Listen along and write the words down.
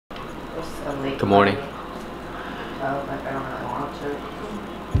Good morning. How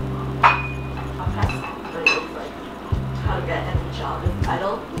to get any job is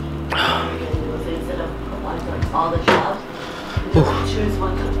idle. So instead of applying to like all the jobs, you just choose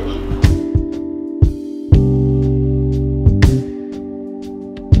one company.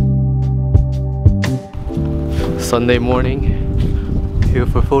 Sunday morning, here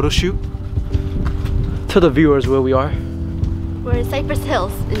for a photo shoot. Tell the viewers where we are. We're in Cypress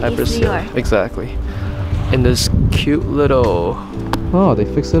Hills in East New York. Exactly. In this cute little... Oh, they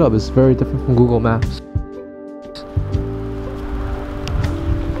fixed it up. It's very different from Google Maps.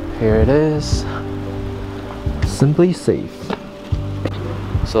 Here it is. Simply Safe.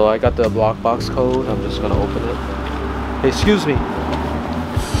 So I got the block box code. I'm just gonna open it. Hey, excuse me.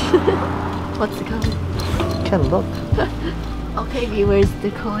 What's the code? Can't look. Okay, viewers,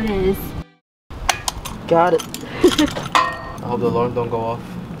 the code is... Got it. I hope the alarm don't go off.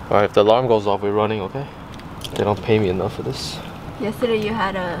 Alright, if the alarm goes off, we're running, okay? They don't pay me enough for this. Yesterday you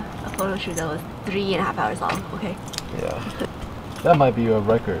had a photo shoot that was 3.5 hours long, okay? Yeah. That might be a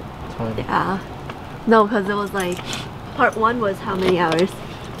record time. Yeah. No, because it was like... Part 1 was how many hours?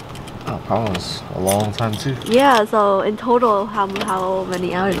 Oh, probably was a long time too. Yeah, so in total, how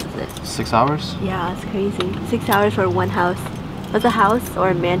many hours is it? 6 hours? Yeah, it's crazy. 6 hours for one house. Was it a house or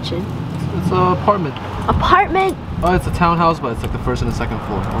a mansion? It's an apartment. Apartment? Oh, it's a townhouse, but it's like the first and the second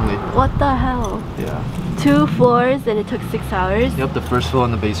floor only. What the hell? Yeah. 2 floors and it took 6 hours? Yep, the first floor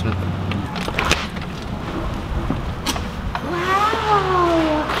and the basement. Wow!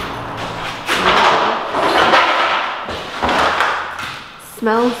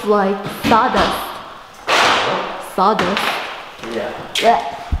 Smells like sawdust. Sawdust. Yeah.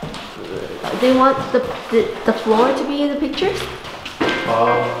 They want the floor to be in the pictures?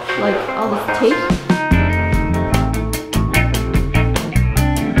 Like all this tape?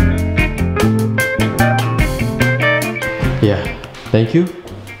 Yeah, thank you.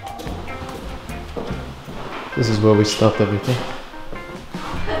 This is where we stuffed everything.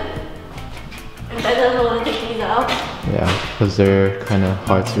 And I don't want to take these out. Yeah, because they're kind of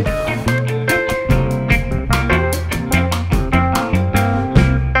hard to.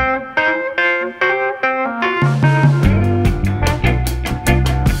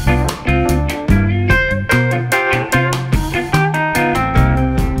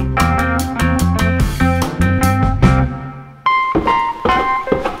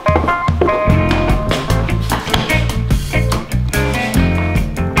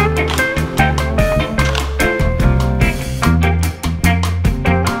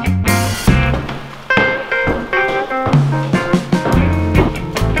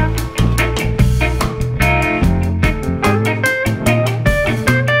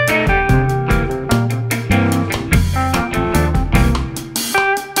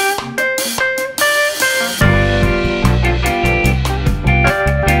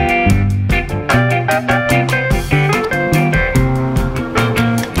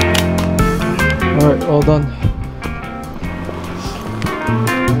 Alright, all done.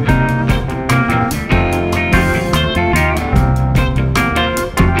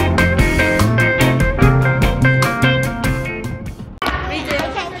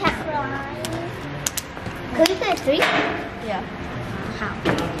 Could we finish 3? Yeah. How?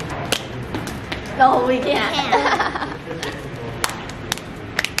 No, we can't.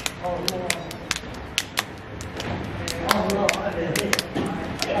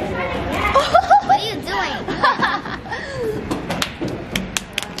 What are you doing?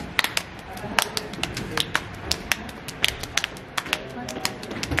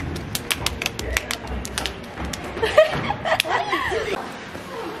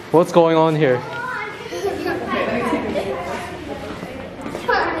 What's going on here?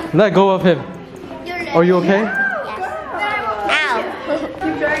 Let go of him. Are you okay?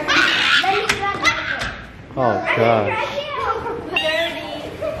 Oh gosh.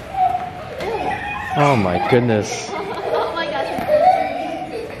 Oh my goodness. Oh my gosh.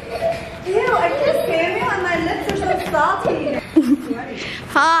 Ew, I can't stand it when my lips are so salty.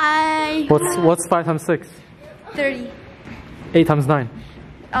 Hi. What's 5 times 6? 30. 8 times 9?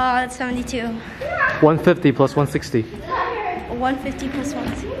 That's 72. 150 plus 160. 150 plus 1.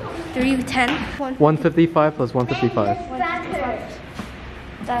 310. 155 plus 155.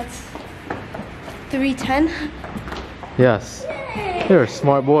 That's 310. Yes. You're a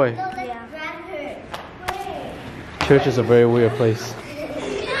smart boy. Church is a very weird place.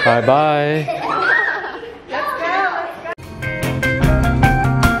 Bye bye.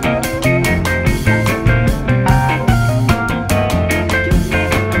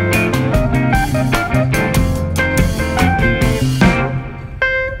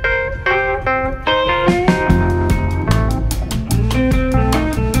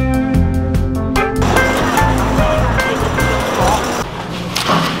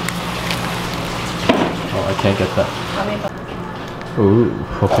 Ooh,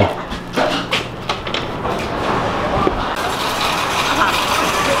 okay.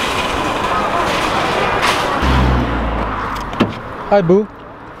 Hi, Boo.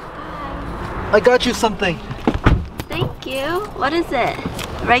 I got you something. Thank you. What is it?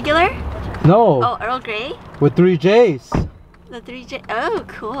 Regular? No. Oh, Earl Grey? With 3 J's. The 3J. Oh,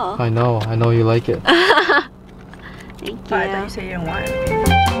 cool. I know you like it. Thank you.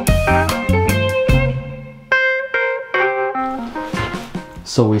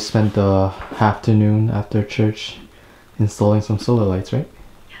 So we spent the afternoon after church installing some solar lights, right?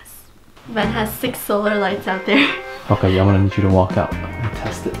 Yes. Ben has 6 solar lights out there. Okay, I'm gonna need you to walk out and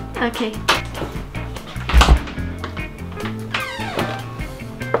test it. Okay.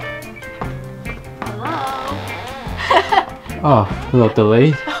 Hello. Oh, a little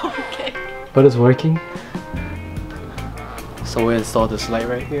delayed, Okay. but it's working. So we installed this light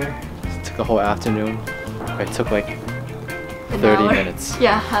right here. It took a whole afternoon. It took like 30 minutes.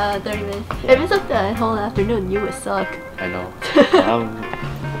 Yeah, 30 minutes. If it took the whole afternoon, you would suck. I know.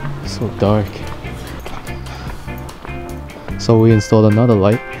 So dark. So we installed another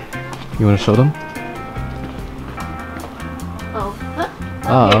light. You want to show them? Oh. Huh?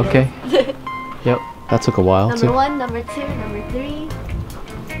 Ah, here it okay. is. Yep, that took a while Number too. 1, number 2, number 3.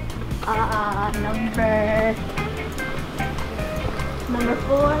 Number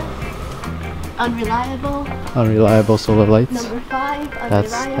 4. Unreliable. Unreliable solar lights. Number 5.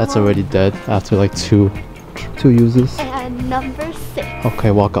 Unreliable. That's already dead after like two uses. And number 6. Okay,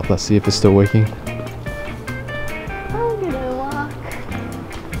 walk up. Let's see if it's still working. I'm gonna walk.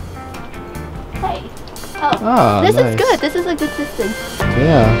 Hey. Oh, Ah, this nice. is good. This is a good distance.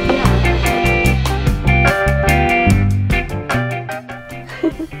 Yeah.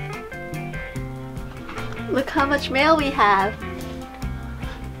 Look how much mail we have.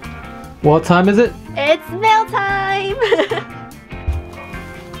 What time is it? It's mail time!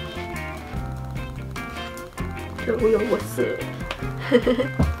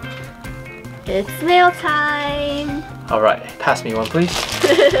 It's mail time! Alright, pass me one, please.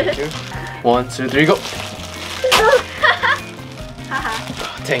 Thank you. 1, 2, 3, go.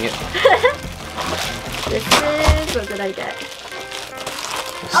 Dang it. This is, what did I get?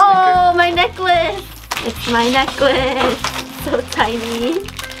 Oh, my necklace! It's my necklace! So tiny.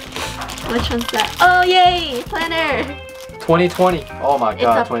 Which one's that? Oh, yay! Planner! 2020. Oh my It's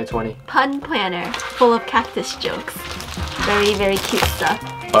god, a 2020. pun planner full of cactus jokes. Very, very cute stuff.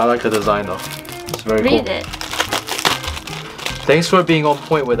 I like the design though. It's very cool. Read it. Thanks for being on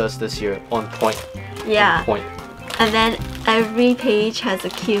point with us this year. On point. Yeah. On point. And then every page has a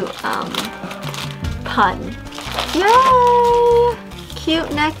cute pun. Yay!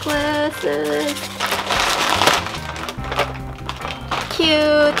 Cute necklaces.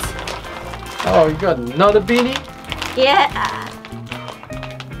 Cute. Oh, you got another beanie? Yeah.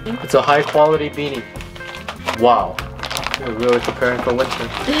 It's a high quality beanie. Wow. You're really preparing for winter.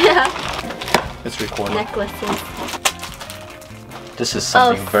 Yeah. It's recording. Necklaces. This is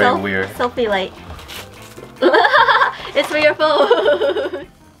something very weird. Selfie light. It's for your phone.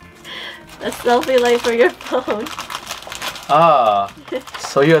 A selfie light for your phone. Ah.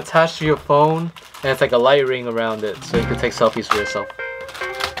 So you attach to your phone and it's like a light ring around it so you can take selfies for yourself.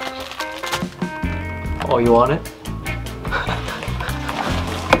 Oh, you want it?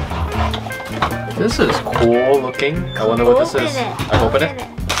 This is cool looking. I wonder what this is. I open it.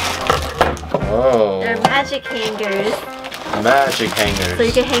 Oh. They're magic hangers. Magic hangers. So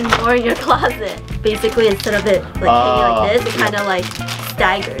you can hang more in your closet. Basically, instead of it like hanging like this, it kind of like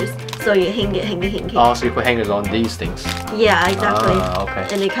staggers. So you hang it. Oh, so you put hangers on these things. Yeah, exactly. Ah, okay.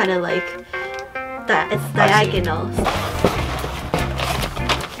 And it kind of like that. It's diagonal.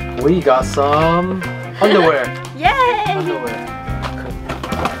 We got some underwear. Yay! Underwear.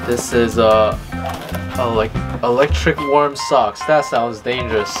 This is like electric warm socks. That sounds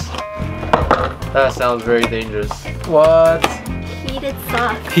dangerous. That sounds very dangerous. What? Heated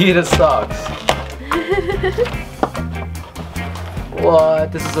socks. Heated socks.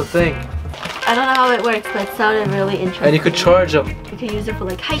 What? This is a thing. I don't know how it works, but it sounded really interesting. And you could charge them. You can use it for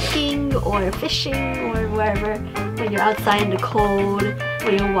like hiking or fishing or wherever. When you're outside in the cold,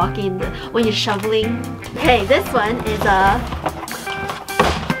 when you're walking, when you're shoveling. Hey, this one is a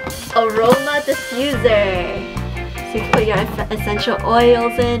aroma diffuser. So you can put your essential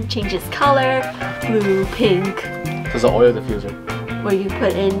oils in, change its color, blue, pink. There's an oil diffuser. Where you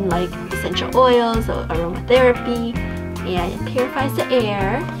put in like essential oils or aromatherapy, and it purifies the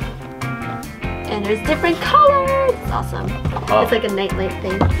air. And there's different colors. It's awesome. Oh. It's like a nightlight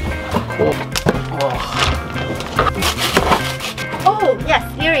thing. Cool. Oh yes,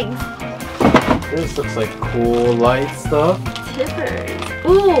 earrings. This looks like cool light stuff. zippers.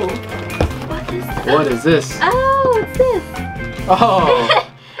 Ooh, what is this? What is this? Oh, what's this? Oh,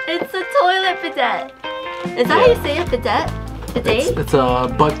 It's a toilet bidet. Is that how you say it? Bidet? Bidet? it's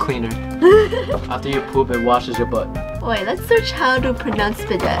a butt cleaner. After you poop, it washes your butt. Wait, let's search how to pronounce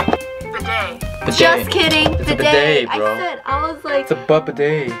bidet. Bidet. Just kidding. It's a bidet, bro. I was like, It's a butt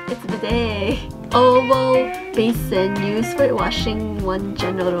bidet. it's a bidet. Oval basin used for washing one's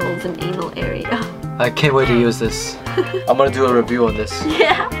genitals and anal area. I can't wait to use this. I'm gonna do a review on this.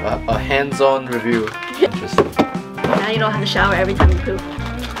 Yeah. A hands-on review. Interesting. Now you don't have to shower every time you poop.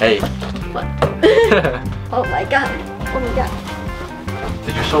 Hey. What? Oh my god. Oh my god.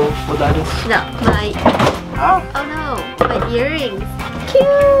 Did you show what that is? No, my... Oh no, my earrings.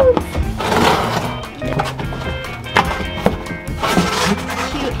 Cute!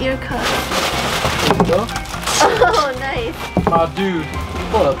 Cute ear cuffs. There you go. Oh, nice. Oh, dude.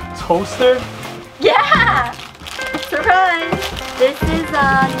 What, a toaster? Yeah! Surprise! This is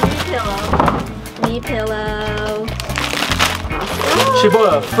a knee pillow. She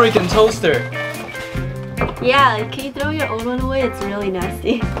bought a freaking toaster. Yeah, can you throw your old one away? It's really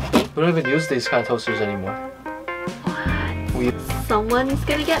nasty. We don't even use these kind of toasters anymore. What? Someone's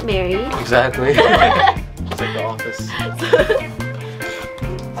gonna get married. Exactly. It's like the office.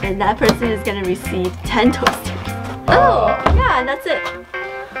 And that person is gonna receive 10 toasters. Oh. Oh, yeah, and that's it.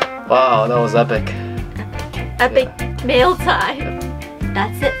 Wow, that was epic. Epic mail time.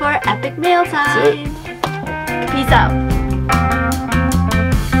 That's it for epic mail time. That's it. Peace out.